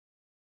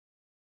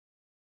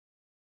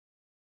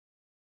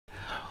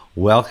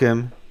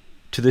Welcome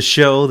to the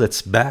show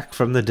that's back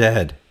from the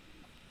dead.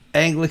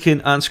 Anglican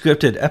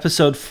Unscripted,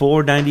 episode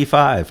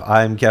 495.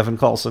 I'm Kevin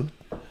Carlson.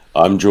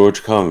 I'm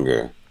George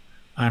Conger.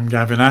 I'm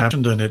Gavin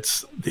Ashenden.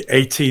 It's the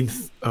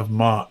 18th of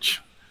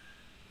March.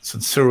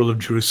 St. Cyril of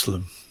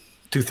Jerusalem,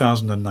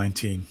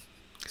 2019.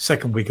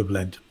 Second week of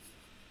Lent.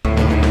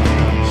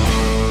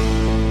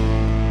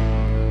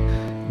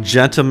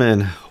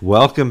 Gentlemen,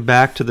 welcome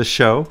back to the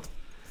show.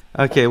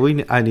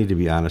 Okay, I need to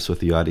be honest with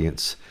the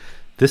audience.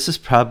 This is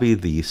probably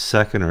the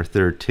second or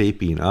third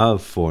taping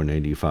of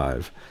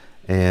 495,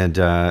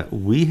 and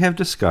we have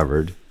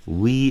discovered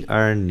we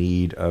are in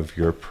need of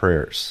your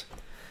prayers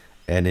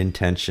and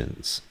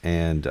intentions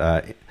and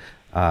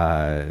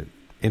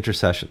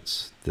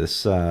intercessions.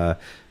 This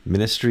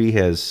ministry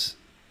has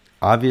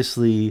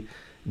obviously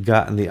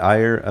gotten the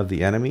ire of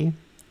the enemy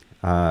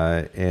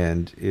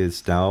and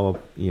is now,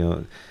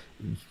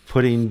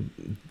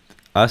 putting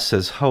us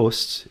as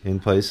hosts in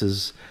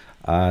places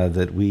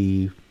that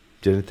we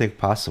didn't think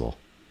possible.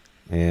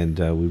 And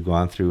we've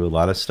gone through a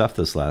lot of stuff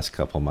this last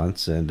couple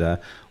months, and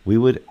we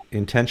would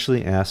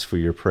intentionally ask for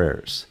your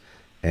prayers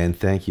and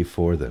thank you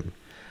for them.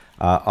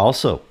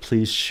 Also,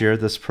 please share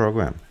this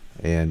program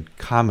and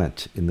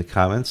comment in the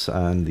comments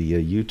on the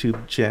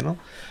YouTube channel.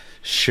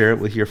 Share it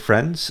with your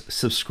friends.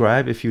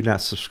 Subscribe if you're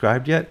not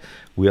subscribed yet.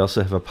 We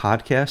also have a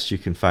podcast. You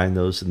can find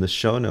those in the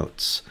show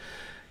notes.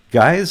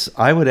 Guys,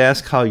 I would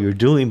ask how you're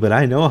doing, but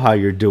I know how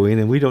you're doing,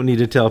 and we don't need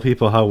to tell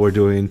people how we're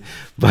doing.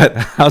 But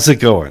how's it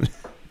going?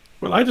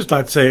 Well, I just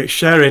like to say,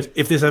 share it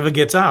if this ever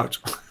gets out.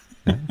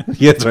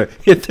 Yeah, that's right.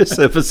 If this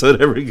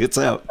episode ever gets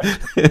out,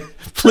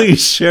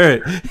 please share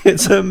it.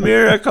 It's a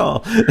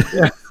miracle.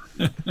 Yeah,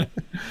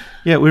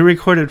 yeah, we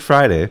recorded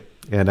Friday,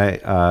 and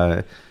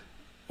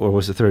or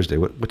was it Thursday?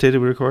 What day did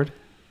we record?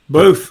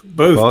 Both.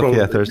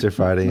 Yeah, Thursday,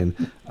 Friday, and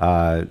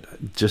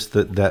just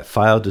that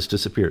file just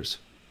disappears.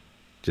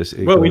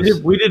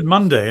 We did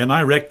Monday, and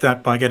I wrecked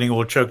that by getting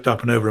all choked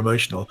up and over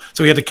emotional.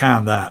 So we had to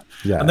can that.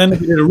 Yeah. And then we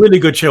did a really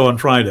good show on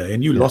Friday,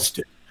 and you lost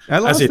it. I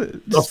lost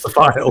it. Lost the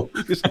file.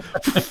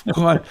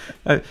 Go on.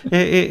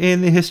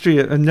 In the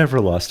history, I never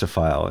lost a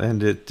file,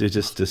 and it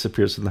just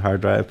disappears from the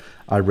hard drive.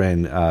 I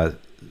ran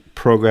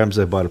programs.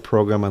 I bought a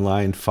program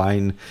online,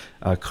 find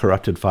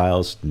corrupted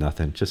files.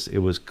 Nothing. It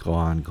was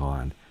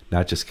gone.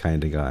 Not just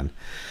kind of gone.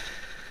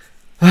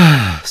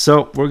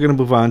 So we're going to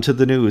move on to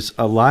the news.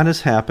 A lot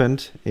has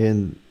happened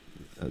in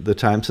the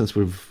time since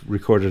we've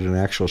recorded an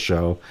actual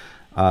show.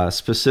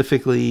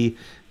 Specifically,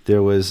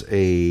 there was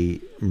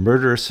a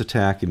murderous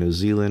attack in New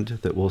Zealand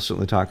that we'll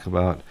certainly talk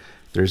about.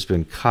 There's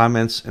been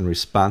comments in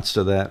response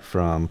to that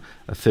from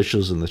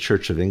officials in the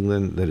Church of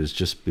England that is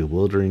just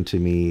bewildering to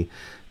me.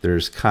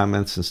 There's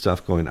comments and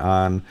stuff going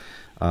on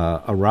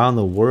around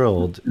the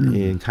world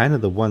in kind of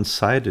the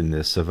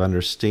one-sidedness of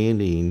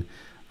understanding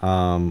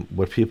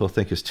what people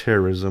think is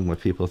terrorism, what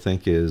people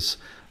think is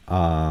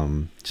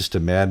just a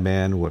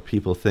madman, what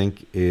people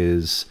think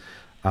is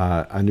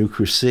a new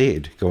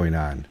crusade going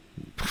on.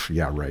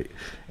 Yeah, right.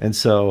 And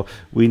so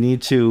we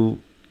need to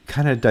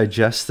kind of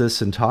digest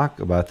this and talk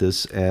about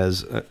this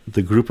as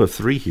the group of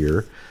three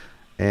here.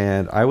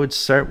 And I would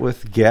start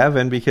with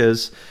Gavin,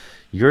 because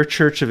your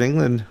Church of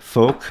England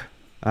folk,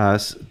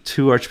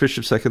 two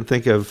archbishops I can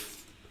think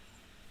of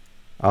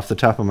off the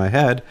top of my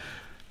head,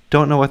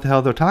 don't know what the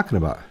hell they're talking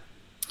about.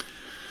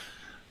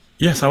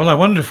 Yes, well, I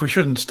wonder if we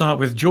shouldn't start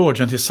with George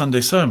and his Sunday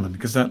sermon,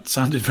 because that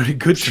sounded very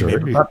good to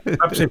me.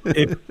 Perhaps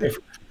if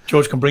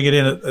George can bring it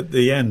in at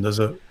the end as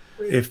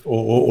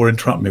or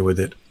interrupt me with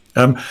it.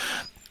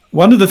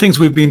 One of the things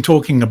we've been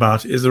talking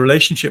about is the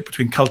relationship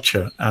between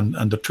culture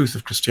and the truth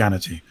of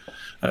Christianity.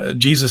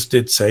 Jesus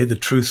did say the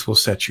truth will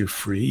set you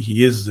free.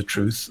 He is the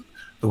truth,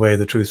 the way,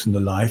 the truth, and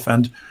the life.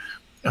 And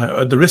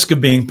at the risk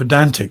of being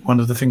pedantic, one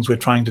of the things we're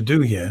trying to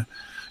do here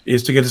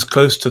is to get as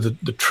close to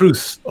the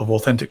truth of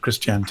authentic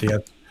Christianity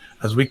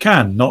as we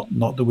can. Not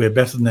that we're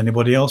better than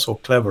anybody else or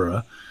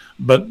cleverer,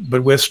 but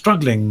we're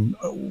struggling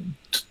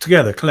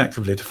together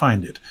collectively to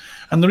find it.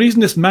 And the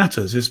reason this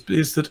matters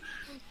is that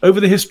over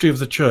the history of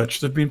the church,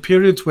 there have been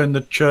periods when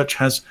the church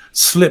has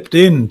slipped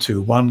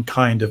into one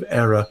kind of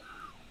error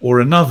or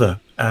another.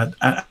 And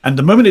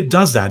the moment it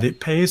does that, it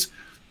pays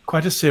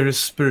quite a serious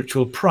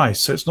spiritual price.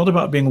 So it's not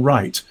about being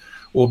right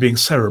or being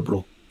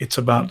cerebral. It's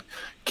about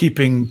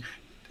keeping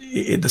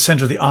at the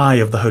center of the eye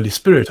of the Holy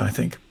Spirit, I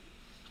think.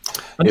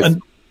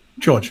 And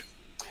George,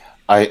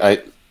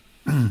 I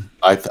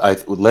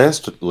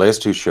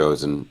last two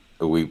shows, and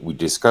we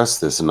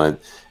discussed this, and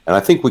I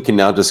think we can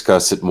now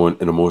discuss it more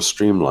in a more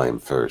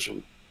streamlined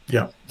version.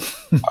 Yeah.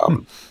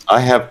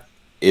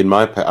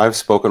 I've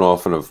spoken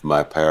often of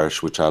my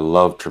parish, which I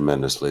love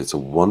tremendously. It's a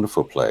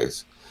wonderful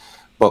place,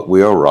 but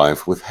we are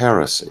rife with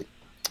heresy.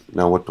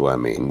 Now, what do I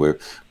mean?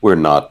 We're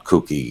not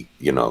kooky,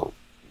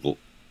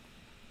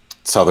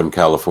 Southern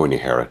California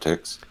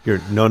heretics.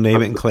 You're no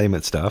name it and claim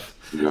it stuff.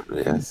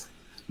 Yes.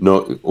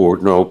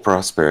 No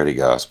prosperity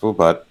gospel,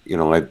 but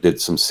I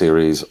did some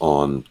series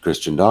on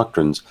Christian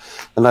doctrines,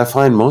 and I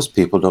find most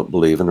people don't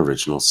believe in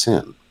original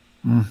sin.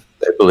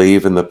 They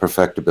believe in the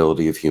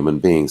perfectibility of human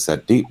beings,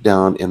 that deep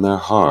down in their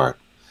heart,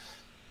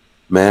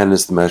 man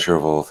is the measure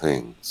of all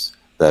things,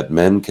 that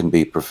men can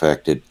be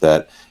perfected,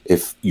 that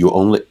if you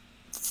only,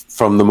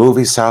 from the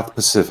movie South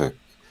Pacific,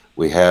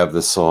 we have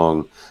the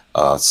song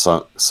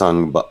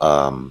sung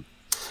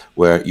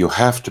where you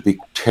have to be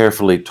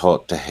carefully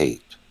taught to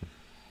hate.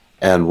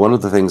 And one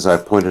of the things I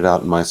pointed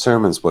out in my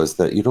sermons was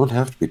that you don't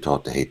have to be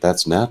taught to hate.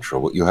 That's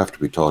natural. What you have to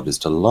be taught is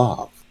to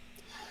love.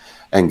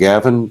 And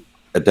Gavin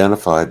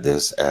identified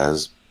this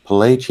as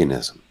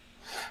Pelagianism.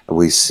 And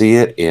we see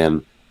it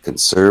in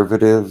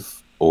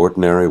conservative,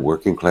 ordinary,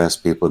 working-class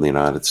people in the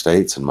United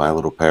States, in my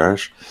little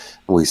parish.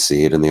 And we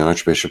see it in the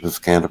Archbishop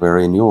of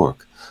Canterbury in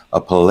York. A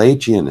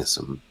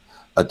Pelagianism,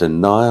 a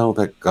denial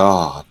that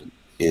God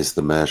is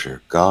the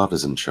measure. God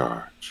is in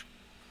charge.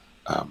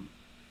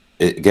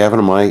 Gavin,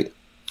 am I...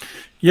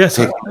 Yes,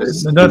 no,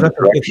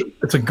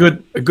 it's a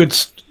good.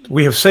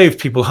 We have saved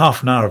people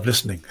half an hour of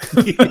listening.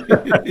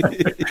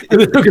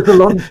 It took us a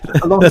long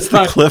That's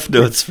time. the Cliff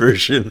Notes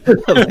version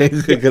of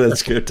Anglican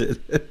Unscripted.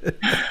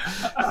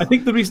 I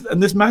think the reason,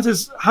 and this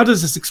matters, how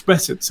does this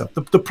express itself?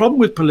 The problem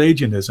with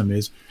Pelagianism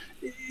is,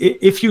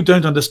 if you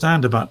don't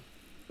understand about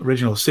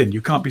original sin,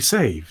 you can't be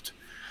saved,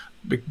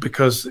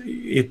 because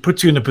it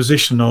puts you in a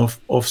position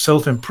of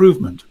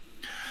self-improvement.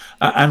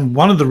 And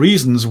one of the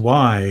reasons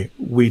why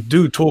we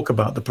do talk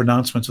about the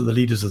pronouncements of the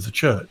leaders of the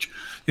church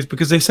is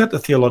because they set a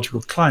theological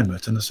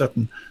climate and a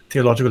certain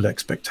theological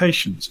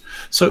expectations.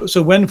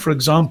 So when, for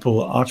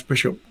example,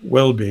 Archbishop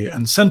Welby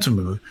and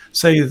Sentamu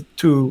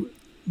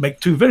make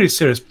two very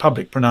serious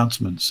public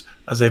pronouncements,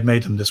 as they've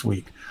made them this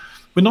week,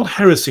 we're not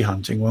heresy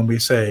hunting when we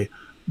say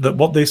that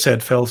what they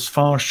said fell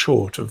far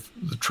short of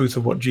the truth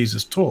of what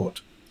Jesus taught.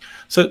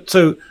 So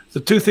the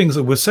two things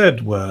that were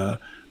said were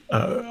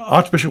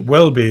Archbishop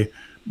Welby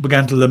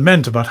began to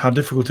lament about how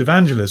difficult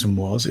evangelism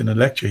was in a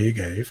lecture he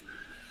gave,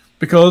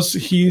 because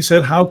he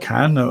said, how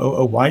can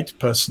a white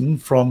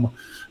person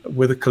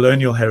with a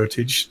colonial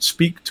heritage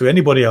speak to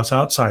anybody else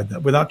outside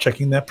that without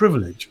checking their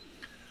privilege?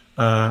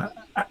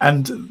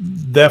 And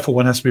therefore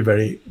one has to be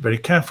very, very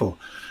careful.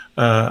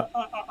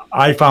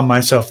 I found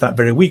myself that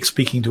very week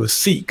speaking to a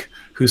Sikh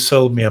who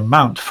sold me a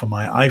mount for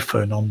my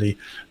iPhone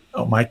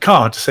on my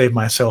car to save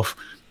myself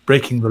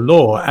breaking the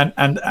law.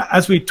 And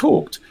as we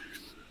talked,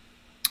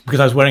 because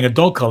I was wearing a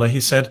dog collar,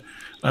 he said,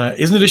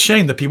 isn't it a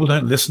shame that people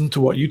don't listen to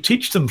what you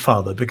teach them,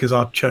 Father, because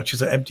our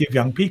churches are empty of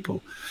young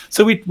people?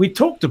 So we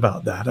talked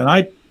about that, and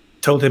I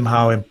told him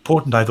how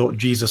important I thought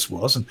Jesus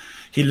was, and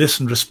he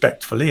listened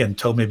respectfully and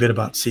told me a bit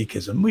about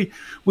Sikhism.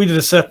 We did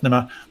a certain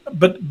amount,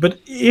 but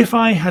if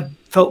I had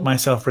felt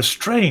myself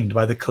restrained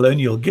by the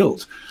colonial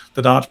guilt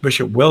that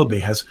Archbishop Welby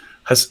has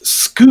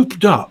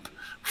scooped up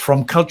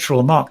from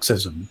cultural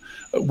Marxism,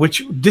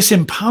 which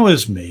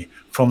disempowers me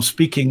from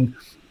speaking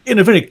in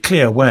a very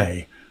clear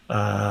way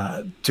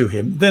to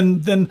him,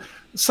 then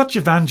such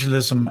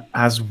evangelism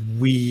as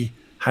we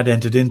had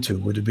entered into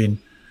would have been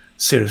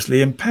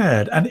seriously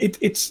impaired. And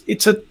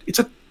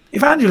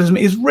evangelism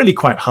is really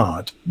quite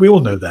hard. We all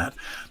know that.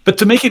 But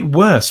to make it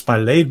worse by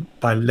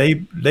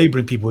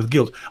laboring people with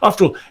guilt,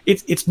 after all,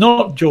 it's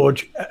not,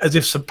 George, as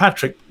if St.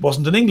 Patrick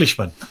wasn't an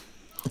Englishman.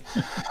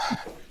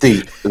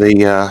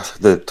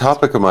 The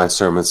topic of my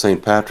sermon,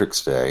 St.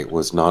 Patrick's Day,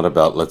 was not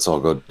about let's all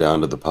go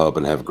down to the pub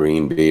and have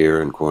green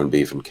beer and corned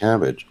beef and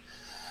cabbage,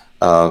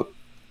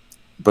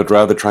 but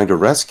rather trying to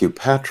rescue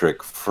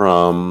Patrick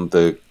from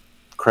the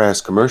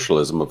crass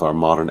commercialism of our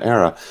modern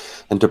era,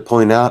 and to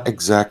point out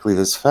exactly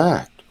this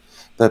fact,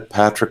 that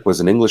Patrick was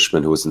an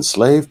Englishman who was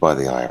enslaved by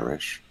the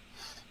Irish,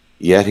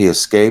 yet he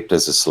escaped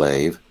as a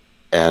slave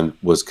and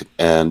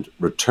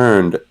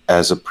returned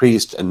as a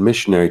priest and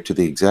missionary to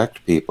the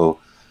exact people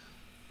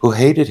who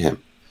hated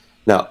him.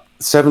 Now,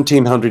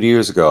 1700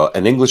 years ago,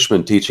 an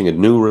Englishman teaching a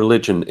new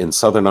religion in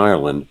Southern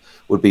Ireland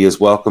would be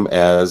as welcome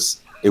as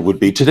it would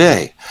be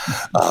today,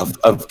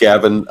 of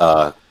Gavin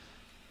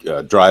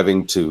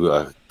driving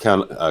to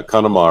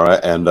Connemara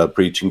and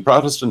preaching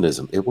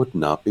Protestantism. It would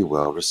not be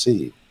well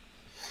received.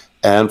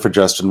 And for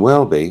Justin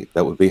Welby,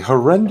 that would be a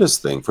horrendous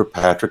thing for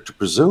Patrick to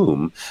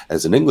presume,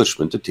 as an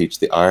Englishman, to teach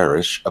the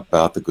Irish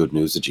about the good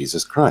news of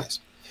Jesus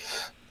Christ.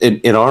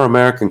 In our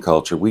American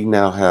culture, we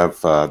now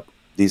have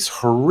these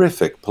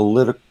horrific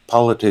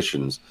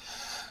politicians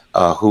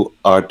who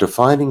are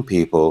defining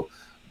people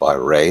by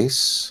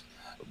race,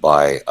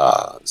 by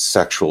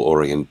sexual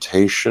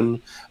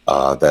orientation.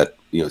 That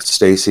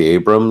Stacey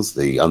Abrams,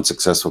 the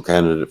unsuccessful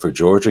candidate for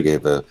Georgia,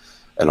 gave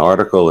an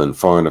article in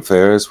Foreign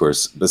Affairs where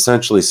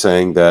essentially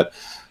saying that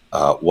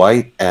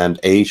white and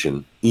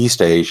Asian,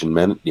 East Asian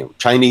men,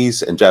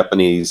 Chinese and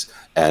Japanese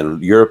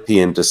and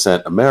European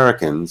descent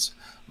Americans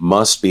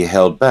must be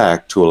held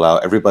back to allow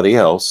everybody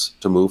else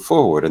to move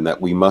forward, and that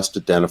we must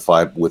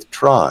identify with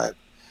tribe.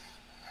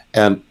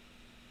 And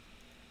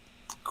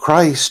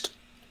Christ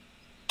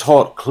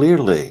taught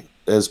clearly,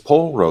 as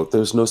Paul wrote,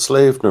 there's no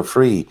slave nor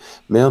free,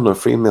 male nor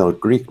female,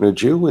 Greek nor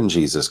Jew in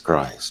Jesus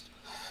Christ.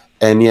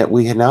 And yet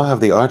we now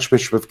have the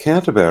Archbishop of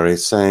Canterbury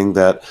saying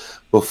that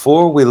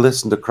before we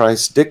listen to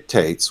Christ's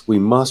dictates, we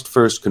must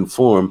first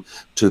conform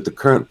to the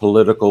current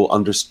political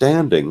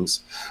understandings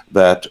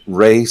that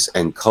race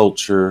and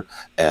culture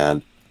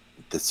and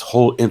this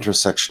whole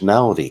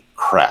intersectionality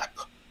crap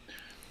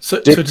So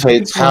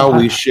dictates how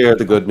we share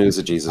the good news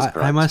of Jesus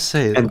Christ. I must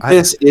say, and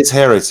this is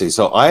heresy.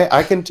 So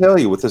I can tell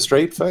you with a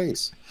straight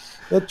face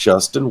that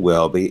Justin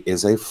Welby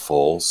is a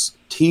false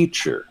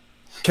teacher.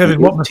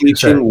 Kevin, what must you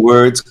say? Teaching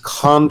words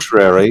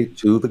contrary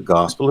to the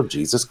gospel of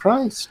Jesus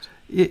Christ.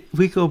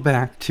 We go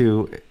back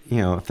to,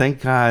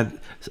 thank God,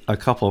 a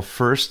couple of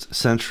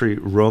first-century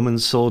Roman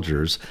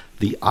soldiers,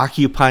 the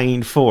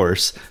occupying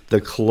force, the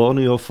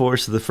colonial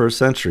force of the first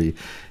century,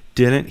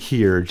 didn't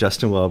hear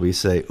Justin Welby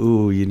say,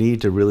 "Ooh, you need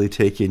to really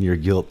take in your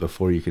guilt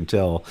before you can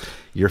tell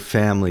your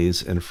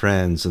families and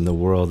friends and the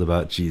world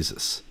about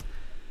Jesus."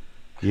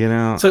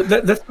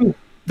 So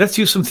let's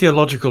use some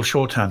theological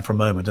shorthand for a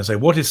moment and say,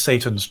 what is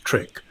Satan's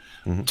trick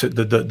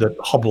that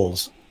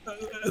hobbles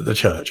the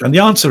church? And the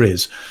answer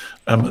is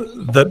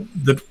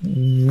that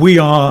we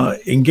are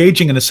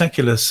engaging in a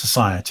secular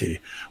society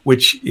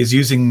which is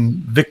using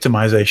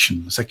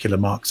victimization, secular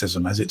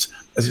Marxism, as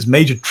its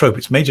major trope,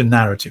 its major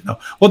narrative. Now,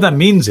 what that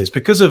means is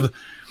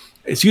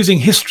it's using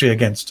history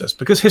against us.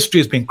 Because history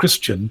has been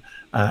Christian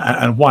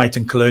and white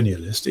and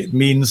colonialist, it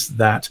means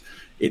that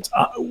it's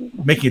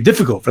making it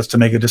difficult for us to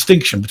make a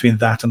distinction between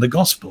that and the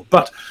gospel.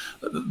 But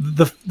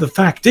the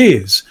fact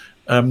is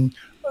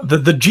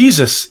that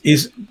Jesus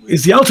is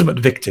the ultimate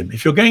victim.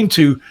 If you're going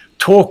to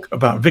talk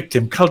about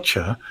victim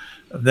culture,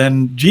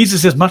 then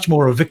Jesus is much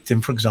more a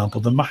victim, for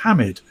example, than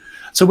Muhammad.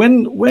 So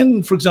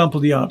when for example,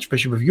 the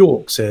Archbishop of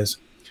York says,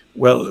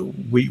 well,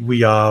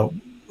 we are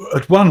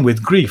at one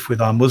with grief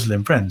with our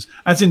Muslim friends,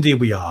 as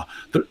indeed we are.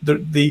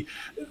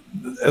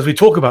 As we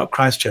talk about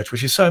Christchurch,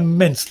 which is so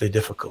immensely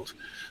difficult,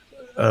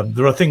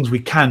 there are things we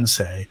can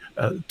say.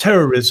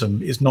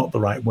 Terrorism is not the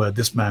right word.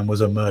 This man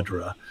was a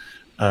murderer.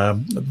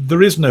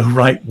 There is no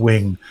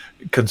right-wing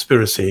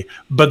conspiracy,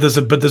 but there's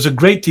a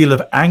great deal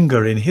of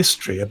anger in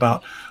history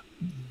about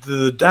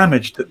the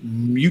damage that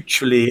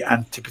mutually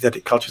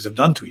antipathetic cultures have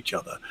done to each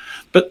other.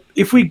 But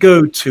if we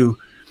go to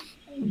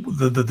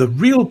the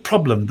real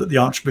problem that the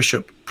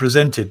Archbishop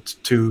presented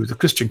to the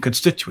Christian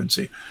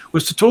constituency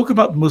was to talk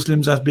about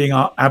Muslims as being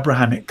our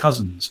Abrahamic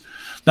cousins.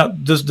 Now,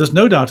 there's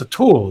no doubt at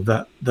all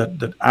that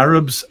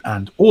Arabs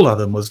and all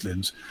other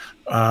Muslims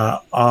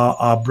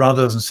are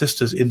brothers and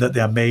sisters in that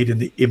they are made in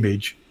the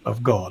image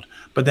of God,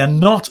 but they're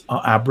not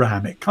our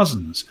Abrahamic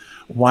cousins.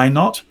 Why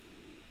not?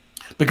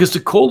 Because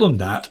to call them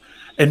that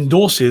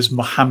endorses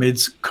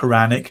Muhammad's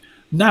Quranic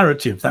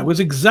narrative. That was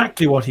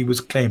exactly what he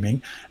was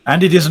claiming,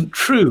 and it isn't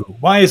true.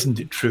 Why isn't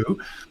it true?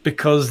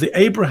 Because the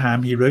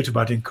Abraham he wrote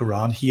about in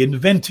Quran, he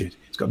invented.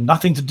 It's got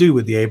nothing to do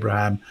with the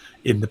Abraham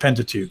in the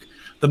Pentateuch.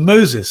 The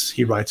Moses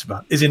he writes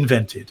about is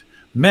invented.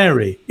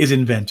 Mary is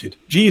invented.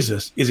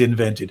 Jesus is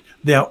invented.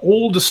 They are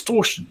all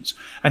distortions.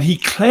 And he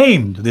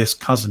claimed this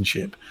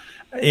cousinship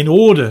in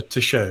order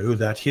to show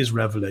that his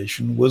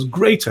revelation was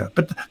greater.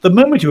 But the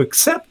moment you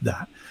accept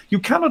that, you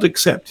cannot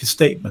accept his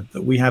statement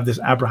that we have this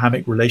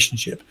Abrahamic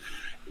relationship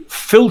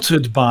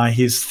filtered by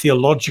his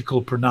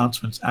theological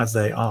pronouncements as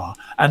they are,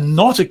 and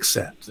not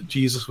accept that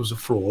Jesus was a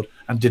fraud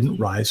and didn't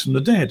rise from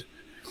the dead.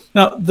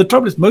 Now, the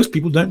trouble is most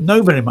people don't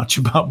know very much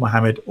about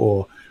Muhammad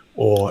or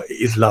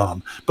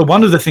Islam. But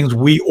one of the things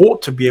we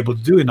ought to be able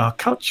to do in our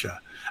culture,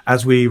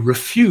 as we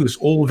refuse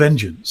all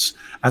vengeance,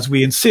 as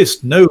we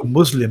insist no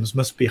Muslims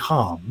must be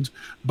harmed,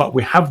 but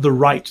we have the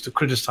right to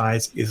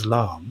criticize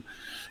Islam,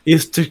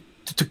 is to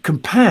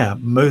compare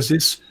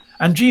Moses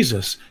and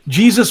Jesus.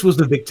 Jesus was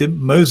the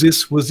victim.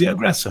 Moses was the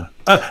aggressor.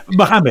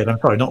 Muhammad, I'm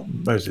sorry, not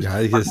Moses. Yeah,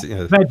 I guess,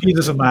 yeah.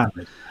 Jesus and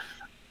Muhammad.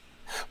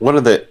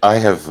 I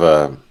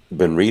have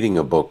been reading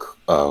a book,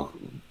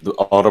 the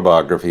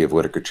autobiography of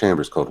Whittaker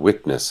Chambers called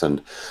Witness,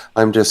 and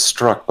I'm just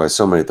struck by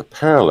so many of the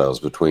parallels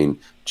between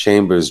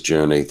Chambers'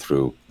 journey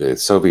through the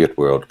Soviet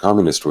world,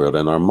 communist world,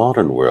 and our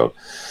modern world.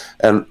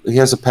 And he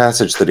has a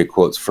passage that he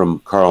quotes from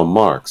Karl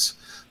Marx,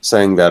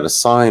 saying that a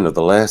sign of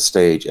the last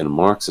stage in a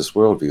Marxist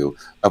worldview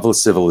of a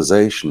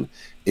civilization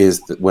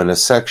is that when a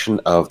section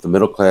of the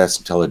middle-class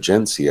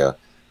intelligentsia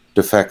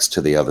defects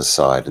to the other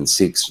side and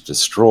seeks to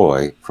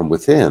destroy from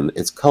within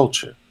its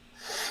culture.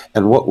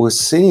 And what we're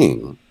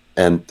seeing,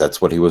 and that's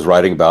what he was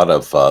writing about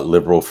of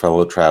liberal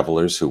fellow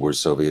travelers who were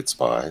Soviet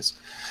spies,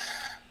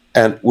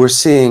 and we're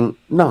seeing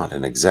not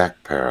an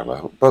exact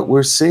parallel, but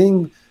we're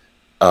seeing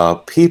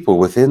people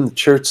within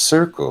church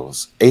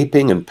circles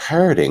aping and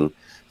parroting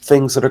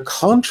things that are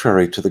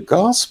contrary to the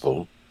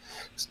gospel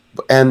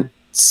and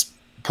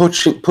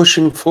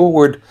pushing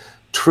forward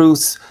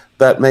truths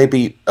that may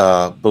be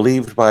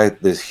believed by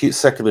the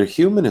secular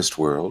humanist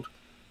world,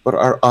 but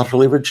are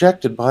utterly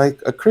rejected by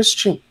a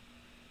Christian.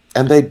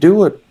 And they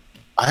do it,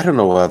 I don't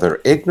know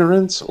whether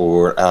ignorance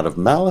or out of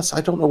malice,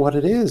 I don't know what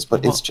it is,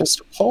 but it's just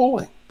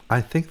appalling. I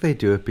think they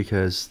do it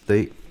because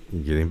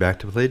getting back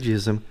to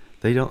Pelagianism,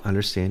 they don't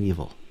understand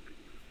evil.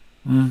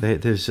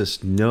 There's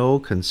just no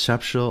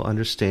conceptual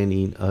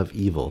understanding of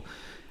evil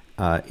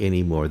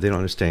anymore. They don't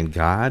understand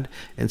God.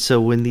 And so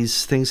when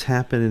these things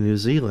happen in New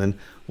Zealand,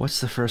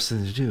 what's the first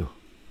thing to do?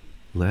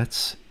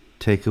 Let's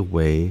take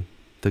away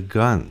the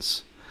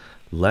guns.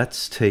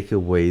 let's take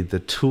away the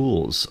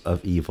tools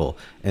of evil,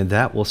 and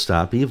that will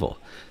stop evil.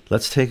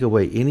 Let's take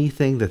away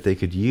anything that they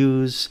could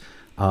use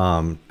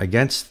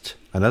against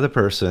another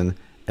person,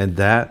 and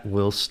that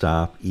will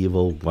stop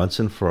evil once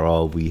and for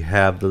all. We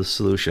have the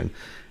solution.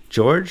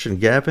 George and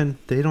Gavin,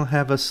 they don't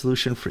have a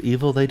solution for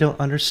evil. They don't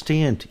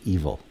understand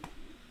evil.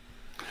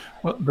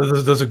 Well,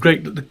 there's a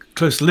great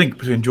close link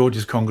between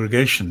George's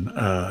congregation,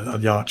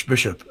 the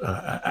Archbishop,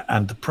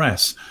 and the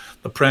press.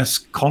 The press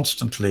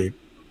constantly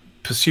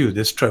pursue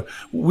this trope.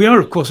 We are,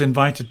 of course,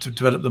 invited to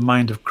develop the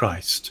mind of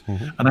Christ.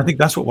 And I think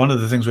that's what one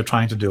of the things we're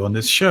trying to do on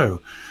this show.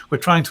 We're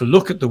trying to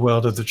look at the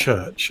world of the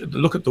church,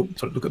 look at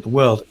the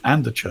world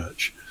and the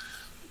church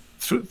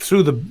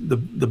through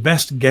the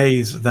best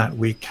gaze that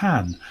we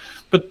can.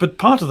 But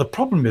part of the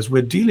problem is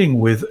we're dealing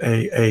with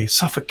a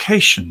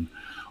suffocation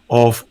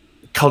of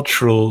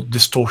cultural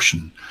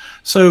distortion.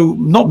 So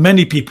not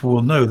many people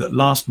will know that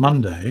last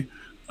Monday,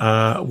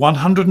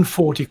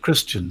 140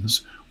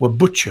 Christians were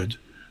butchered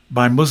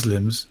by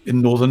Muslims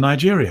in northern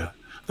Nigeria.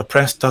 The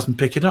press doesn't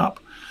pick it up.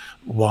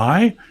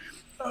 Why?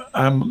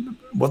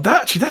 Well,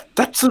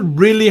 that's a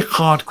really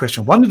hard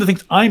question. One of the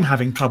things I'm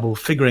having trouble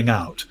figuring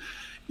out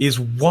is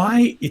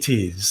why it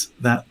is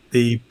that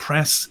the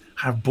press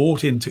have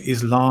bought into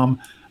Islam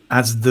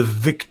as the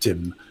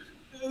victim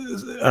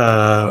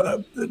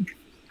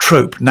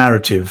trope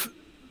narrative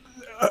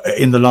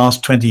in the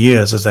last 20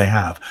 years as they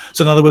have.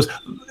 So in other words,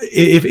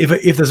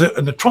 if there's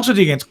an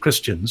atrocity against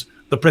Christians,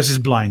 the press is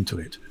blind to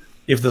it.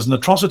 If there's an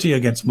atrocity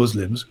against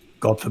Muslims,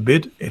 God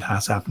forbid, it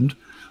has happened,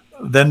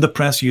 then the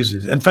press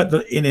uses it. In fact,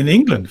 in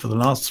England for the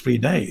last 3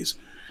 days,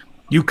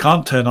 you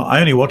can't turn on. I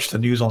only watch the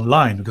news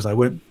online because I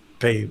won't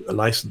pay a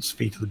license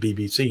fee to the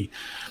BBC.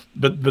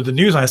 But the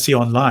news I see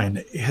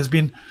online has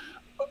been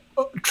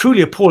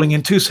truly appalling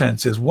in two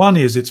senses. One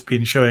is it's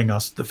been showing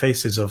us the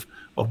faces of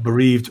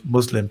bereaved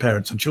Muslim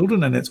parents and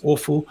children, and it's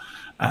awful,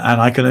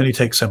 and I can only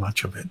take so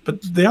much of it.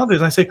 But the other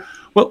is I say,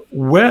 well,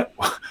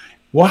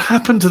 what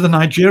happened to the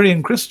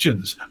Nigerian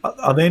Christians?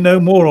 Are they no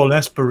more or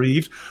less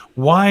bereaved?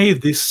 Why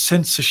this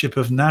censorship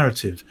of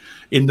narrative?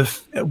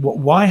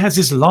 Why has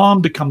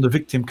Islam become the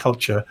victim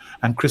culture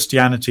and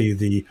Christianity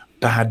the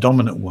bad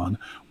dominant one,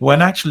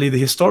 when actually the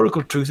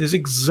historical truth is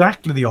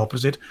exactly the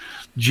opposite?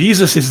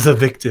 Jesus is the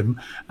victim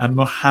and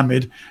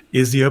Muhammad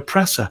is the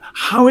oppressor.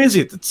 How is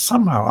it that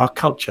somehow our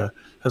culture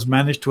has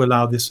managed to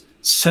allow this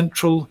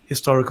central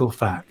historical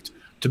fact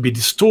to be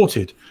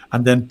distorted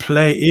and then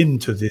play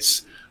into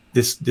this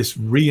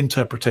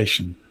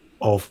reinterpretation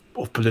of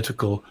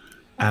political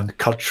and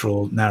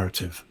cultural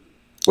narrative?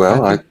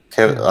 Well,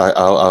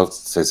 I'll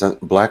say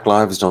something. Black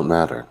lives don't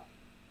matter.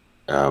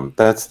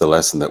 That's the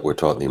lesson that we're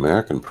taught in the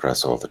American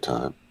press all the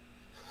time.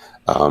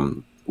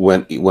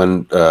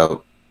 When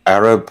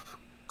Arab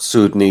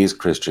Sudanese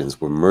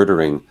Christians were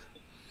murdering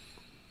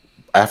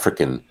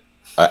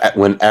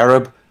when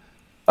Arab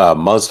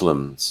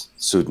Muslims,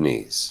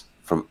 Sudanese,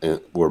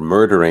 were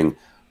murdering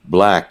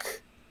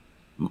black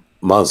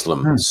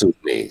Muslim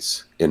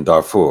Sudanese in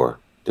Darfur,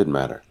 didn't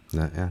matter.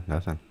 Yeah,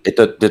 nothing. It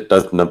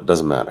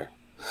doesn't matter.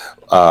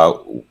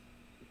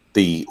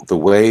 The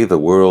way the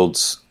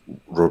world's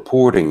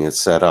reporting is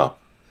set up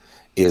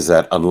is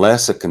that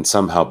unless it can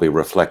somehow be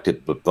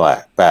reflected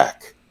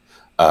back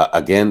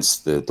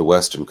against the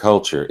Western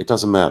culture, it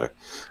doesn't matter.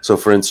 So,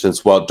 for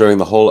instance, during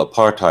the whole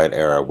apartheid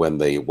era, when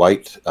the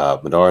white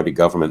minority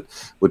government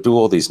would do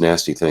all these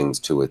nasty things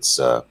to its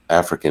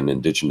African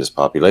indigenous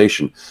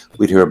population,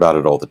 we'd hear about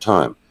it all the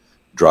time.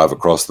 Drive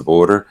across the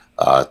border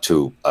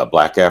to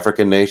black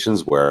African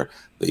nations where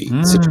the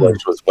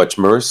situation was much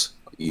worse.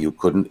 You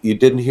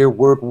didn't hear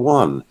word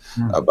one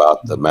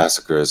about the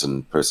massacres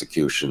and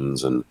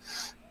persecutions and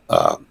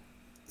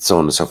so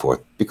on and so forth,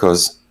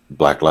 because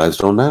black lives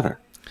don't matter.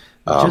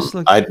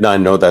 I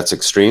know that's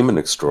extreme and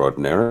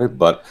extraordinary,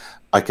 but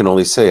I can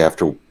only say,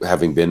 after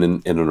having been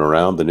in and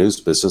around the news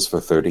business for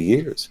 30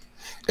 years,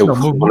 one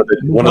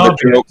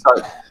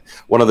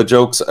of the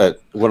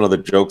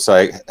jokes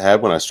I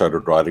had when I started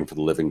writing for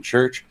the Living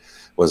Church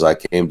was I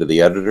came to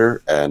the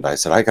editor and I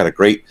said, I got a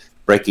great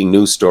breaking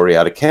news story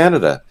out of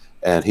Canada.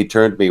 And he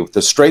turned to me with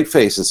a straight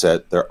face and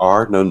said, there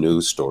are no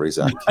news stories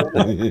out of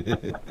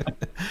Canada.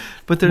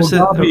 But there's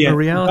a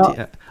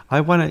reality.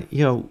 I want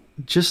to,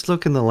 just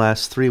look in the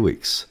last 3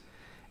 weeks.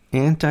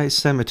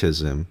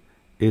 Anti-Semitism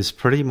is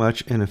pretty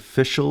much an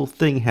official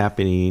thing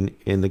happening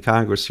in the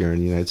Congress here in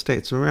the United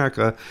States of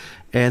America,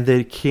 and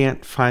they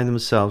can't find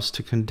themselves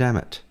to condemn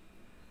it.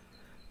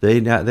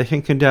 They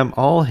can condemn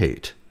all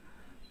hate,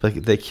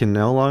 but they can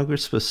no longer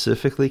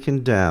specifically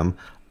condemn,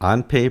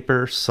 on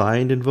paper,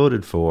 signed and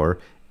voted for,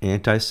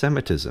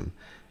 anti-Semitism.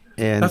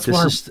 And this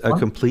is a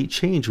complete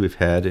change we've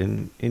had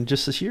in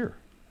just this year.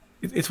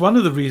 It's one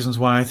of the reasons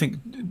why I think,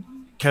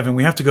 Kevin,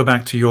 we have to go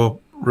back to your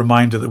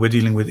reminder that we're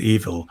dealing with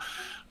evil.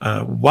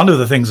 One of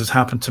the things that's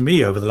happened to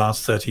me over the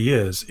last 30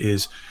 years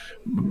is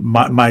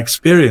my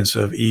experience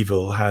of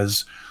evil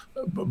has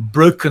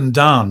broken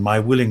down my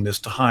willingness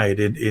to hide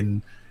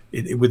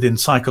within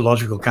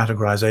psychological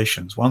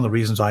categorizations. One of the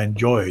reasons I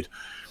enjoyed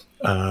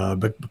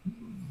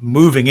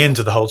moving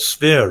into the whole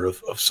sphere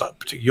of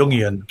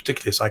Jungian,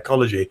 particularly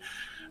psychology,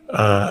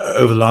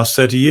 over the last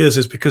 30 years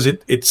is because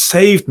it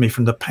saved me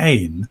from the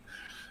pain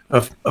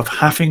of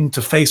having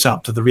to face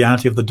up to the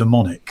reality of the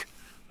demonic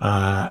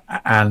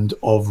and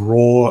of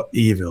raw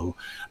evil.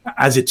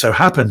 As it so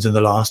happens, in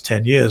the last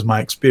 10 years,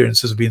 my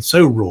experiences have been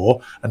so raw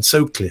and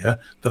so clear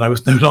that I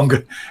was no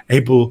longer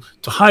able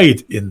to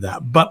hide in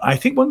that. But I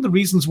think one of the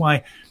reasons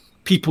why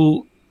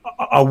people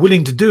are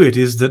willing to do it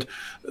is that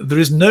there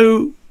is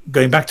no,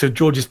 going back to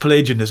George's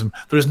Pelagianism,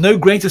 there is no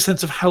greater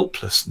sense of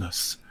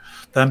helplessness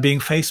than being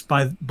faced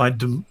by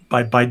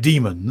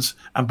demons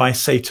and by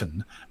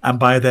Satan and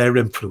by their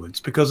influence.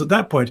 Because at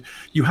that point,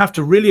 you have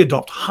to really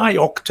adopt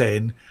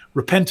high-octane,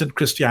 repentant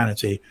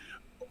Christianity,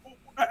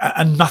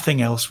 and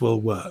nothing else will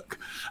work.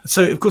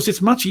 So, of course,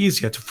 it's much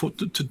easier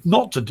to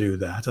not to do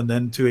that and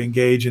then to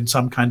engage in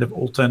some kind of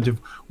alternative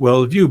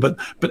worldview. But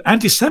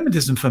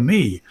anti-Semitism, for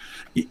me,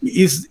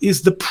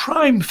 is the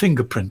prime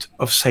fingerprint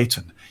of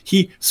Satan.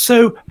 He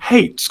so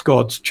hates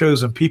God's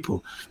chosen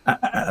people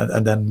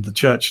and then the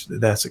church,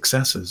 their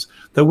successors,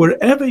 that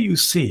wherever you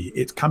see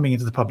it coming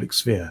into the public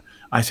sphere,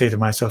 I say to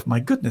myself, my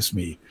goodness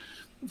me,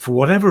 for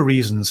whatever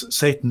reasons,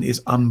 Satan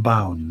is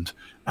unbound,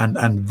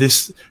 and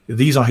these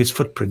are his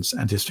footprints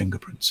and his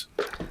fingerprints.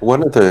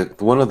 One of the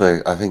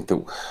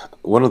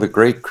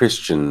great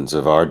Christians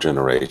of our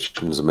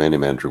generation is a man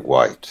named Andrew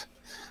White.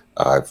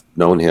 I've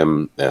known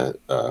him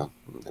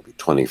maybe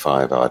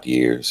 25 odd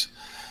years.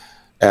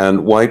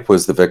 And White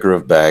was the vicar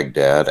of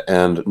Baghdad,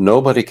 and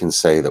nobody can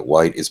say that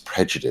White is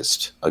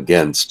prejudiced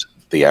against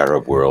the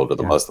Arab world or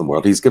the Muslim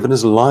world. He's given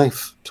his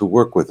life to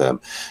work with them,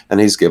 and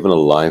he's given a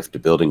life to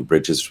building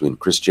bridges between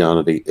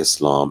Christianity,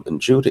 Islam, and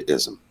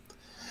Judaism.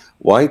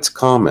 White's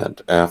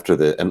comment after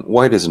and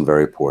White is in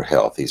very poor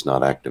health, he's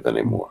not active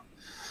anymore.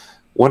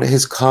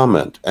 His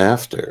comment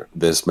after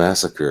this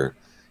massacre,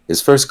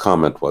 his first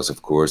comment was,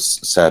 of course,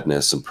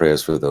 sadness and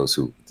prayers for the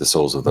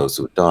souls of those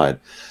who had died.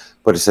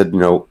 But he said,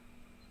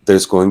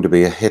 there's going to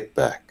be a hit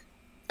back.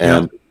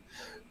 And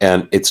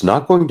it's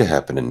not going to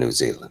happen in New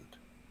Zealand,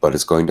 but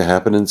it's going to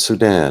happen in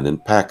Sudan, in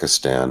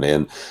Pakistan,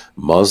 in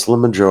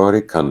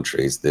Muslim-majority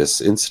countries.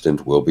 This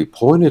incident will be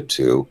pointed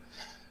to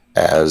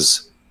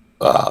as,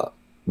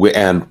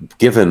 and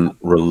given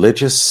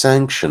religious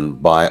sanction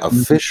by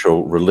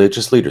official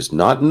religious leaders,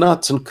 not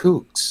nuts and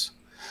kooks,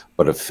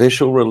 but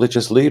official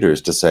religious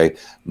leaders to say,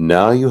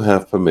 now you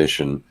have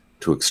permission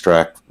to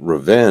extract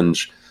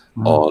revenge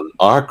on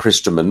our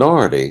Christian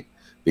minority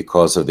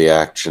because of the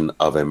action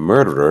of a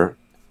murderer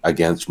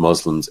against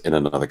Muslims in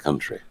another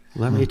country.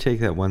 Let me take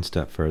that one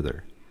step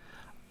further.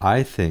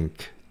 I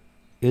think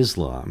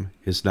Islam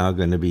is now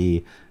going to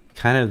be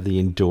kind of the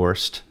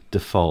endorsed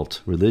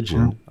default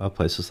religion of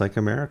places like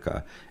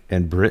America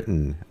and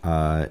Britain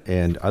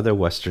and other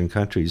Western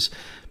countries,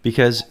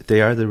 because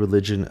they are the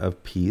religion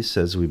of peace,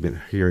 as we've been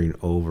hearing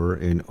over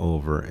and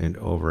over and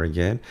over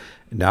again.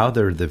 Now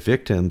they're the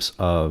victims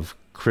of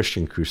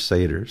Christian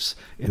crusaders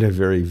in a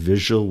very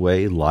visual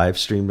way, live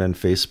streamed on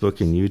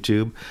Facebook and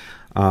YouTube.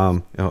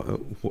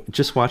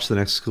 Just watch the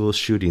next school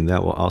shooting.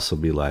 That will also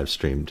be live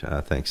streamed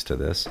thanks to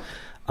this.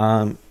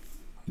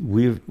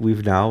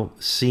 We've now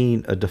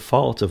seen a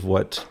default of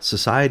what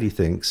society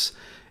thinks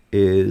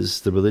is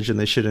the religion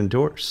they should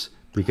endorse,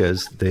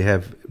 because they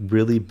have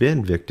really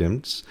been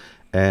victims,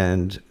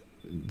 and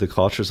the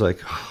culture's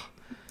like,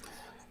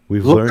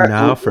 we've learned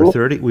now for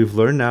 30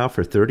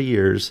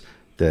 years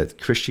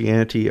that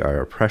Christianity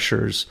are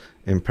oppressors,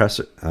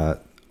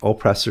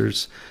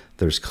 oppressors.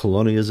 There's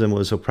colonialism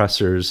was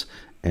oppressors,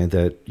 and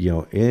that,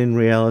 in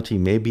reality,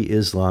 maybe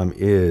Islam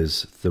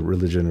is the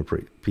religion of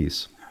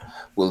peace.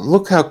 Well,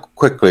 look how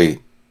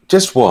quickly,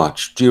 just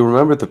watch. Do you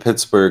remember the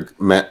Pittsburgh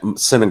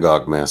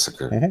synagogue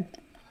massacre?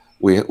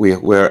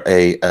 Where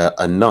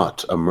a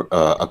nut,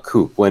 a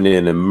kook, went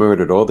in and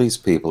murdered all these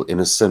people in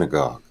a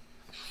synagogue.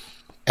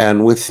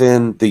 And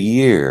within the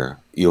year,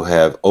 you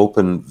have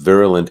open,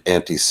 virulent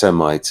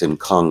anti-Semites in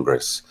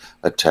Congress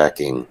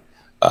attacking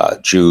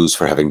Jews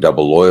for having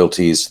double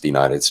loyalties to the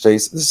United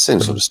States. This is the same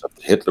sort of stuff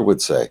that Hitler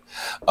would say,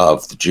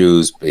 of the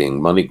Jews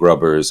being money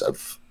grubbers,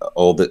 of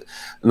all that.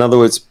 In other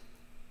words,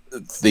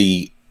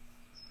 the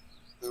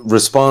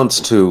response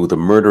to the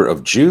murder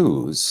of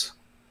Jews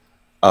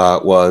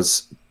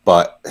has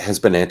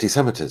been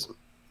anti-Semitism.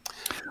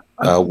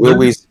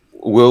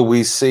 Will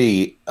we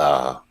see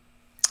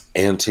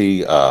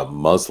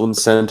anti-Muslim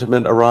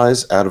sentiment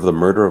arise out of the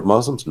murder of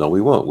Muslims? No,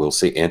 we won't. We'll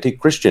see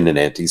anti-Christian and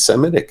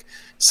anti-Semitic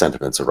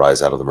sentiments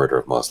arise out of the murder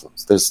of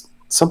Muslims. There's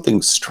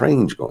something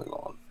strange going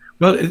on.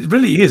 Well, it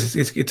really is.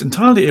 It's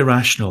entirely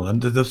irrational,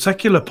 and the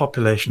secular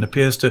population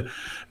appears to,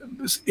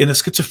 in a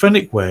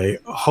schizophrenic way,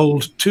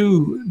 hold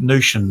two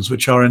notions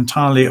which are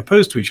entirely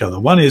opposed to each other.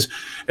 One is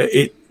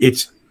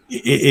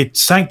it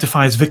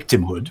sanctifies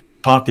victimhood,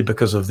 partly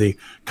because of the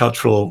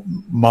cultural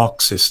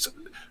Marxist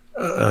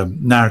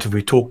narrative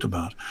we talked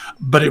about,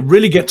 but it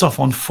really gets off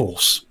on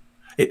force.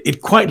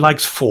 It quite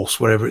likes force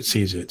wherever it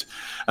sees it.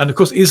 And of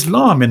course,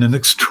 Islam, in an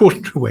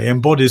extraordinary way,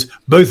 embodies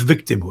both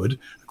victimhood,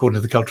 according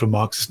to the cultural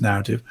Marxist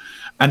narrative,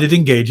 and it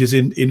engages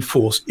in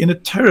force in a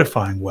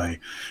terrifying way.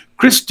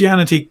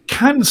 Christianity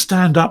can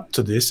stand up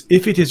to this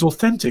if it is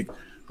authentic,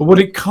 but what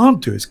it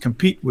can't do is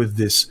compete with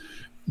this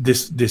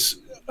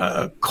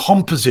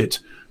composite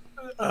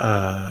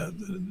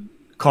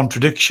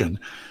contradiction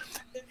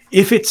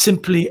if it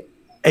simply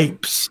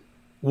apes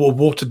a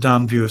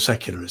watered-down view of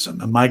secularism.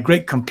 And my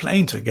great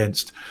complaint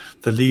against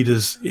the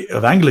leaders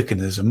of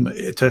Anglicanism,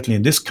 certainly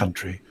in this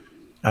country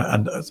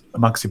and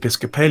amongst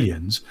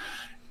Episcopalians,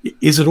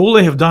 is that all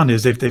they have done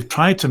is they've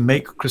tried to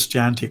make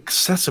Christianity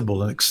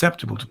accessible and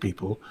acceptable to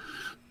people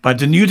by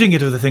denuding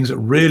it of the things that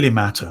really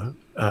matter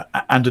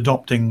and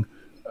adopting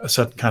a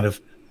certain kind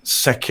of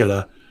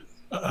secular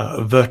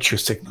virtue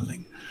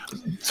signaling.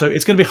 So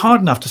it's going to be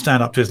hard enough to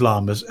stand up to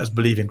Islam as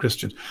believing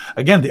Christians.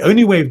 Again, the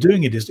only way of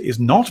doing it is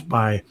not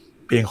by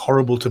being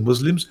horrible to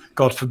Muslims.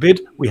 God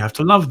forbid, we have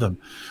to love them.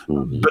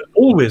 But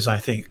always, I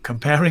think,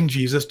 comparing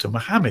Jesus to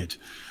Muhammad,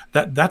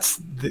 that's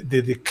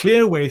the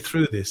clear way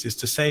through this, is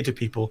to say to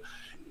people,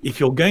 if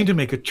you're going to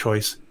make a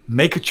choice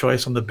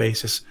on the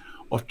basis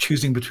of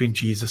choosing between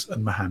Jesus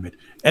and Muhammad.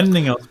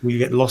 Anything else, we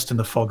get lost in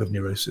the fog of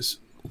neurosis.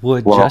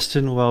 Would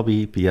Justin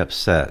Welby be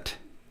upset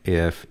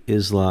if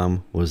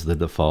Islam was the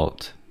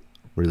default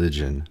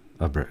religion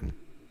of Britain?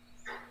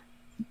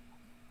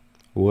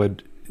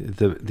 Would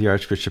the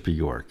Archbishop of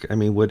York, I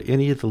mean, would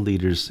any of the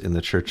leaders in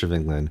the Church of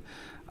England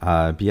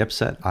be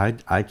upset?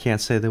 I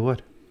can't say they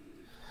would.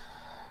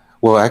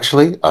 Well,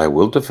 actually, I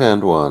will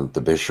defend one,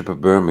 the Bishop of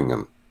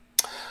Birmingham,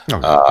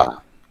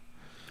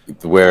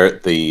 where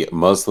the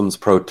Muslims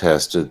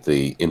protested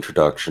the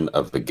introduction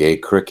of the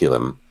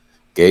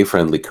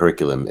gay-friendly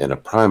curriculum in a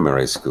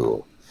primary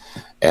school.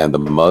 And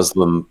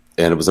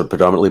it was a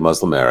predominantly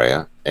Muslim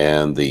area,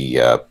 and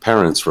the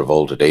parents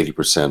revolted.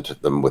 80%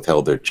 of them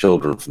withheld their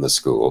children from the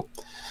school.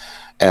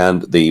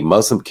 And the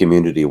Muslim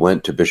community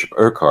went to Bishop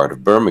Urquhart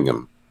of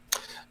Birmingham,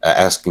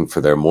 asking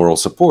for their moral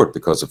support,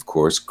 because, of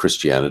course,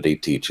 Christianity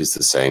teaches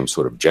the same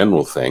sort of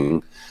general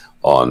thing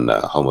on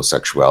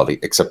homosexuality,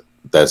 except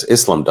as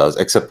Islam does,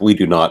 except we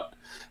do not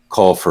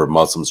call for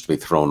Muslims to be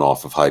thrown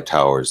off of high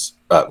towers,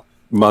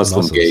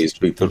 homosexuals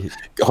to be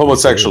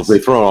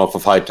thrown off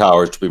of high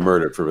towers to be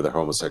murdered for their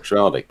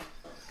homosexuality.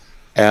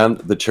 And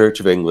the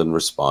Church of England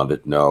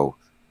responded, no,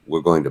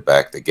 we're going to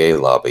back the gay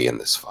lobby in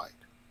this fight.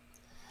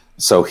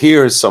 So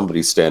here is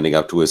somebody standing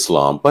up to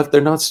Islam, but they're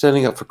not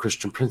standing up for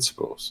Christian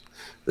principles.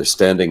 They're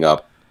standing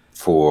up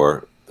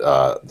for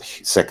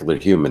secular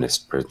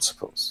humanist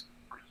principles.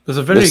 There's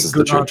a very this is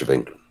the Church of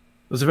England.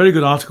 There's a very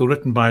good article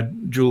written by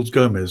Jules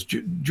Gomez.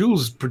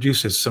 Jules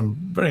produces some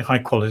very high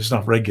quality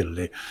stuff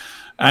regularly.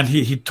 And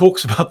he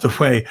talks about the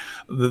way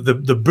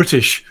the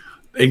British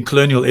in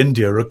colonial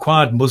India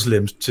required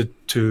Muslims to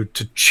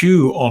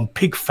chew on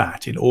pig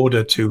fat in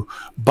order to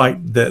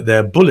bite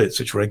their bullets,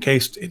 which were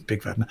encased in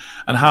pig fat,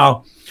 and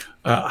how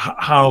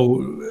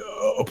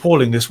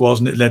appalling this was,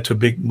 and it led to a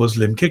big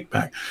Muslim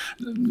kickback.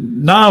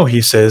 Now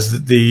he says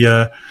that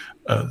the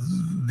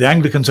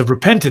Anglicans have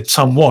repented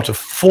somewhat of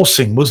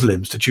forcing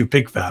Muslims to chew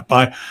pig fat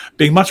by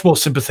being much more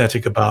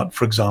sympathetic about,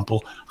 for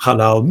example,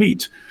 halal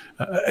meat.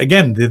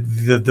 Again,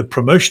 the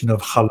promotion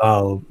of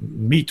halal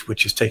meat,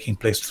 which is taking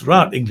place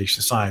throughout English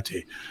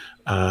society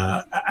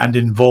and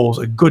involves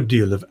a good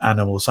deal of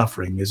animal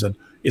suffering, is an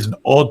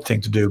odd thing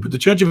to do. But the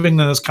Church of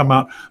England has come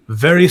out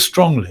very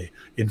strongly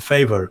in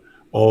favor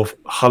of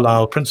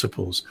halal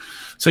principles.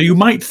 So you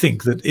might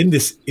think that in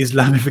this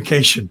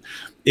Islamification,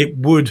 it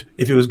would,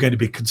 if it was going to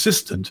be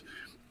consistent,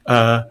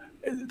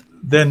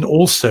 then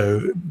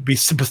also be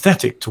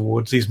sympathetic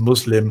towards these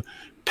Muslim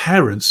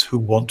parents who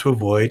want to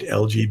avoid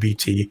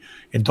LGBT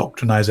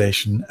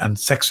indoctrination and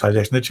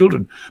sexualization of their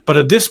children. But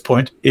at this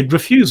point, it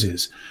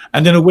refuses,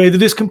 and in a way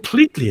that is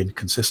completely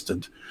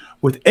inconsistent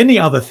with any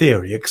other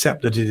theory,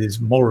 except that it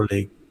is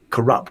morally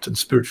corrupt and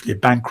spiritually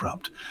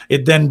bankrupt.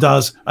 It then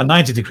does a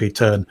 90-degree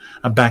turn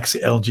and backs the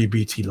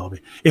LGBT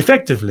lobby.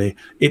 Effectively,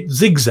 it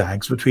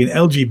zigzags between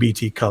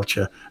LGBT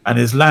culture and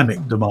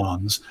Islamic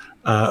demands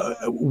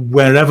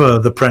wherever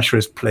the pressure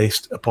is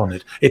placed upon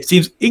it. It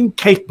seems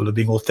incapable of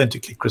being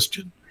authentically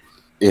Christian.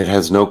 It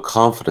has no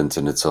confidence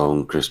in its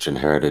own Christian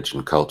heritage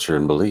and culture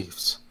and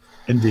beliefs.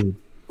 Indeed.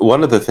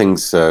 One of the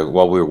things,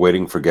 while we were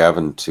waiting for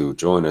Gavin to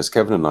join us,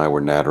 Kevin and I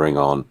were nattering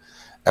on,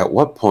 at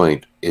what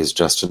point is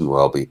Justin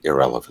Welby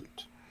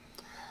irrelevant?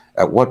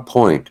 At what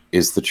point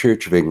is the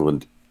Church of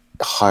England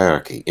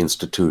hierarchy,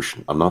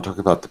 institution, I'm not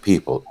talking about the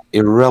people,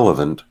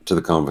 irrelevant to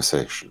the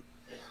conversation?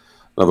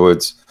 In other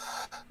words,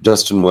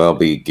 Justin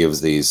Welby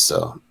gives these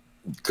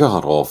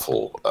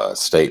god-awful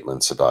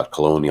statements about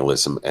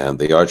colonialism, and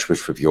the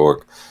Archbishop of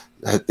York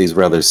had these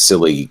rather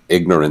silly,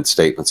 ignorant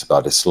statements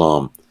about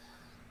Islam.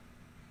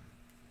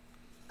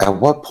 At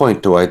what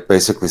point do I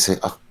basically say,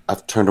 oh,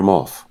 I've turned them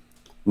off?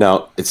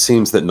 Now, it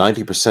seems that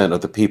 90%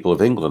 of the people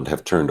of England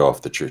have turned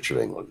off the Church of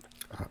England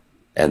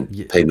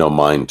and pay no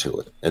mind to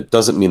it. It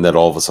doesn't mean that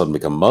all of a sudden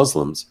become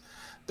Muslims.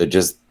 They're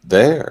just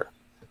there.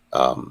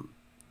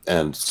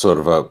 sort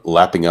of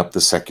lapping up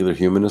the secular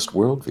humanist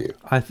worldview.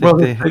 I think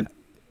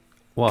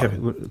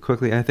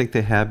Kevin. I think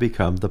they have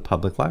become the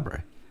public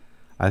library.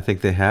 I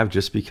think they have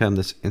just become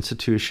this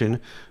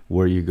institution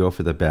where you go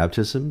for the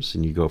baptisms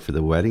and you go for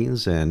the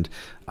weddings, and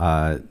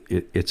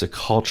it's a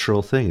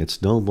cultural thing.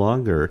 It's no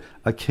longer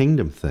a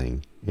kingdom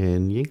thing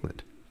in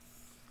England.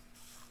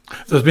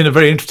 There's been a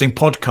very interesting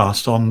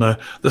podcast on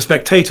The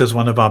Spectator's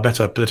one of our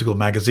better political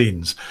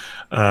magazines,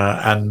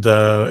 and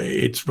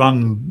it's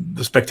run.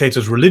 The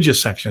Spectator's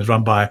religious section is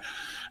run by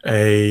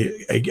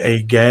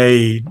a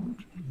gay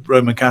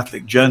Roman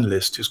Catholic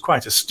journalist who's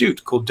quite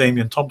astute called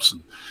Damien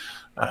Thompson.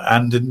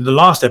 And in the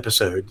last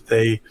episode,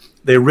 they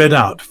read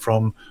out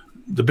from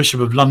the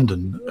Bishop of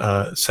London,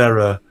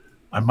 Sarah.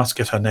 I must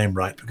get her name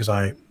right because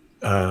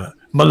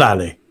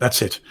Mullally.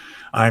 That's it.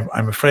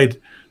 I'm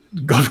afraid.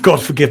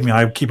 God forgive me.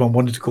 I keep on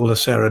wanting to call her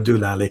Sarah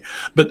Doolally,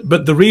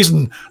 but the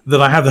reason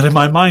that I have that in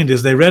my mind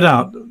is they read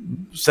out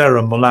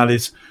Sarah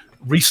Mullally's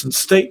recent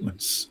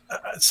statements,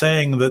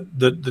 saying that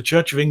the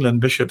Church of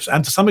England bishops,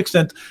 and to some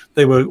extent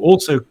they were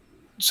also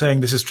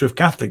saying this is true of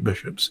Catholic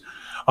bishops,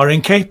 are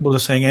incapable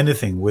of saying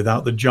anything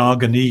without the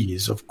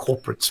jargonese of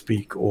corporate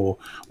speak or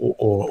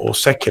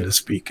secular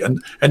speak.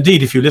 And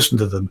indeed, if you listen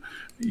to them,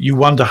 you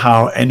wonder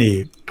how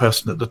any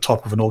person at the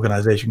top of an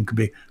organization can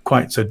be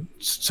quite so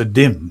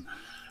dim.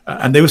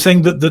 And they were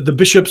saying that the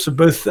bishops of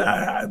both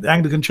the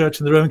Anglican Church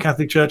and the Roman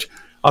Catholic Church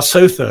are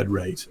so third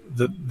rate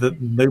that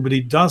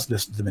nobody does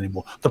listen to them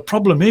anymore. The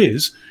problem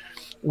is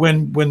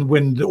when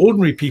the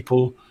ordinary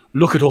people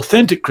look at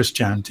authentic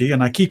Christianity,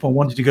 and I keep on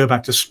wanting to go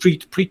back to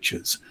street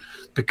preachers,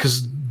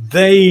 because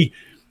they,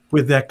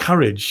 with their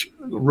courage,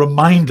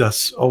 remind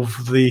us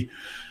of the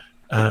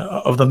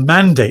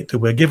mandate that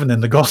we're given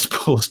in the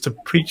Gospels to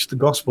preach the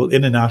gospel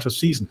in and out of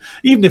season,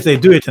 even if they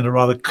do it in a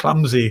rather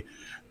clumsy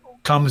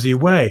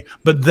way.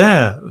 But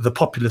there, the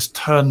populace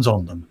turns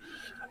on them.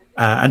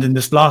 And in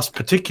this last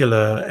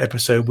particular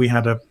episode, we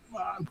had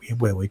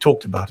where we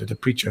talked about it, a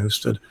preacher who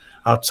stood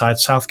outside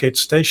Southgate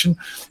Station.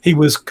 He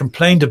was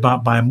complained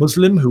about by a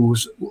Muslim who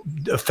was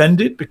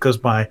offended because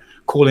by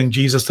calling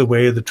Jesus the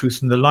way, the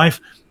truth, and the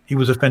life, he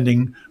was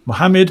offending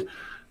Muhammad.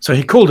 So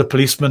he called a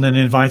policeman and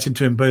invited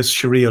to impose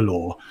Sharia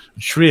law.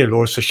 And Sharia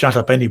law is to shut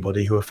up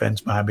anybody who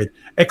offends Muhammad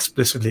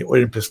explicitly or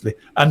implicitly,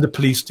 and the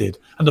police did.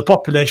 And the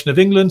population of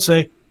England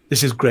say,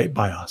 this is great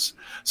by us.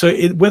 So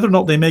whether or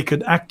not they make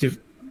an active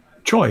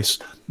choice,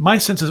 my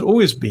sense has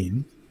always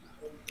been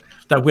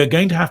that we're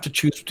going to have to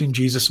choose between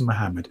Jesus and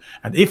Muhammad.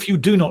 And if you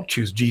do not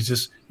choose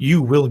Jesus,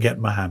 you will get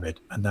Muhammad.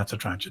 And that's a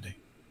tragedy.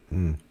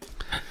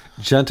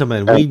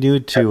 Gentlemen, we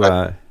need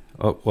to...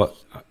 what,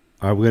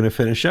 are we going to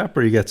finish up,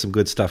 or you got some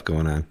good stuff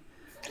going on?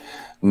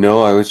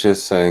 No, I was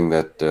just saying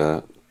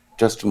that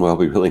Justin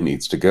Welby really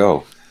needs to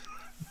go.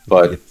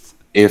 But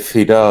if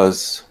he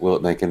does, will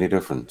it make any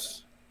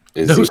difference?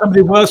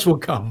 Somebody worse will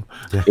come.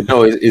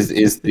 No,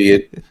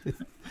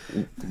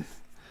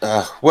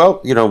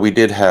 well, we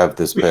did have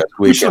this past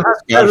week.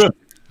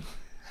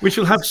 We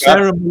shall have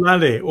Sarah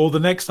Mullally, or the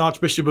next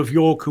Archbishop of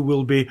York, who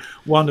will be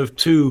one of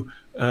two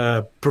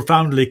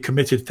profoundly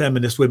committed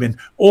feminist women,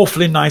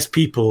 awfully nice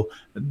people,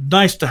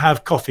 nice to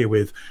have coffee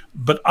with,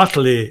 but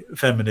utterly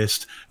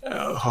feminist,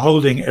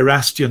 holding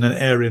Erastian and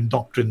Arian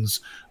doctrines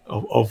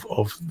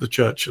of the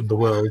church and the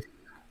world.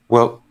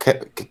 Well,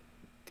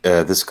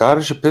 the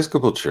Scottish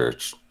Episcopal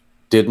Church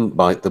didn't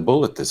bite the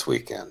bullet this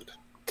weekend.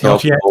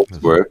 Kelvin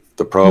Holdsworth,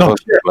 the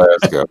provost of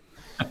Glasgow,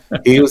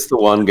 he was the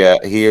one guy.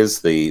 He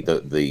is the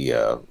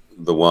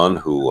one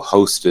who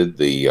hosted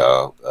the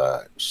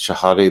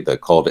Shahadi, the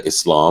call to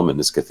Islam, in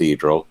this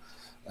cathedral,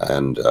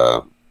 and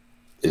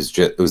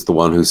was the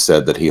one who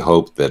said that he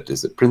hoped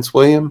that Prince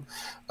William,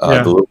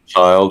 the little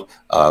child,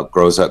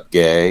 grows up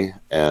gay,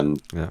 and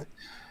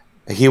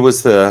he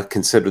was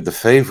considered the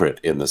favorite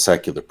in the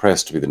secular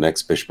press to be the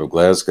next Bishop of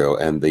Glasgow,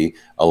 and the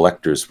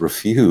electors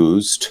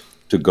refused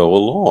to go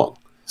along.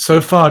 So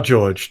far,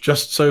 George,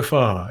 just so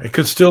far. It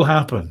could still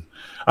happen.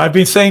 I've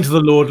been saying to the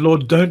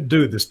Lord, don't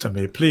do this to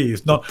me,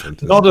 please. Not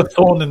a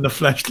thorn in the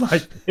flesh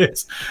like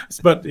this.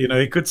 But,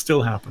 it could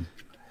still happen.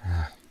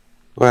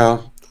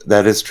 Well,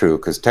 that is true,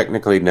 because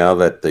technically now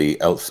that the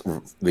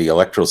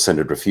electoral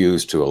synod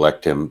refused to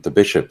elect him, the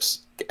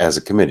bishops, as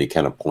a committee,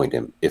 can appoint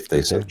him if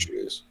they so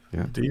choose.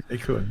 Yeah. Indeed, they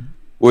could.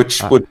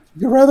 Which would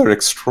be a rather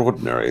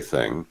extraordinary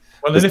thing.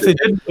 Well, and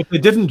if they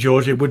didn't,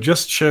 George, it would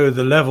just show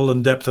the level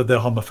and depth of their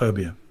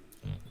homophobia.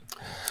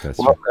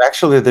 Well,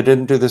 actually, they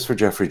didn't do this for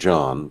Jeffrey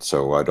John,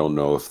 so I don't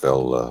know if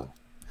they'll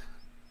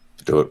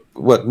do it.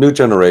 What new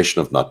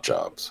generation of nut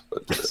jobs?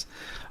 But,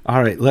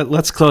 all right,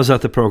 let's close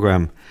out the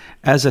program.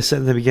 As I said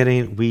in the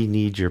beginning, we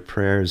need your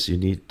prayers. You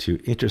need to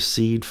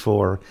intercede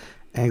for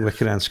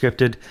Anglican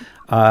Unscripted.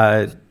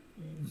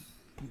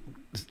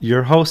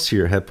 Your hosts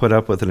here have put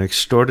up with an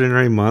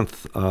extraordinary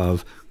month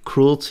of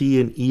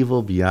cruelty and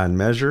evil beyond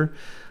measure.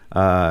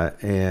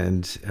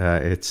 And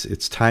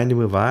it's time to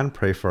move on.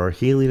 Pray for our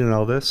healing and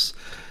all this.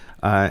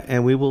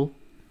 And we will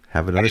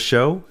have another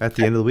show at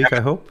the end of the week,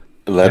 I hope.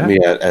 Let me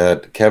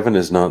add, Kevin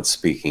is not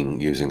speaking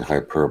using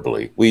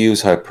hyperbole. We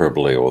use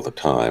hyperbole all the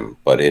time,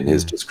 but in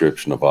his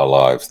description of our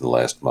lives in the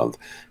last month,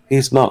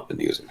 he's not been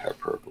using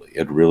hyperbole.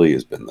 It really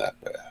has been that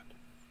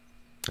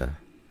bad.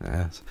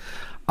 Yes.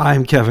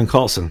 I'm Kevin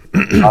Carlson.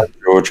 I'm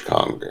George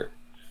Conger.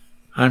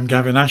 I'm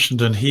Gavin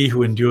Ashenden. He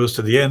who endures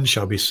to the end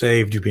shall be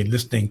saved. You've been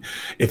listening,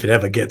 if it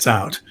ever gets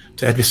out,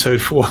 to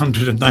episode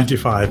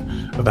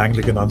 495 of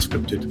Anglican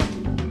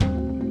Unscripted.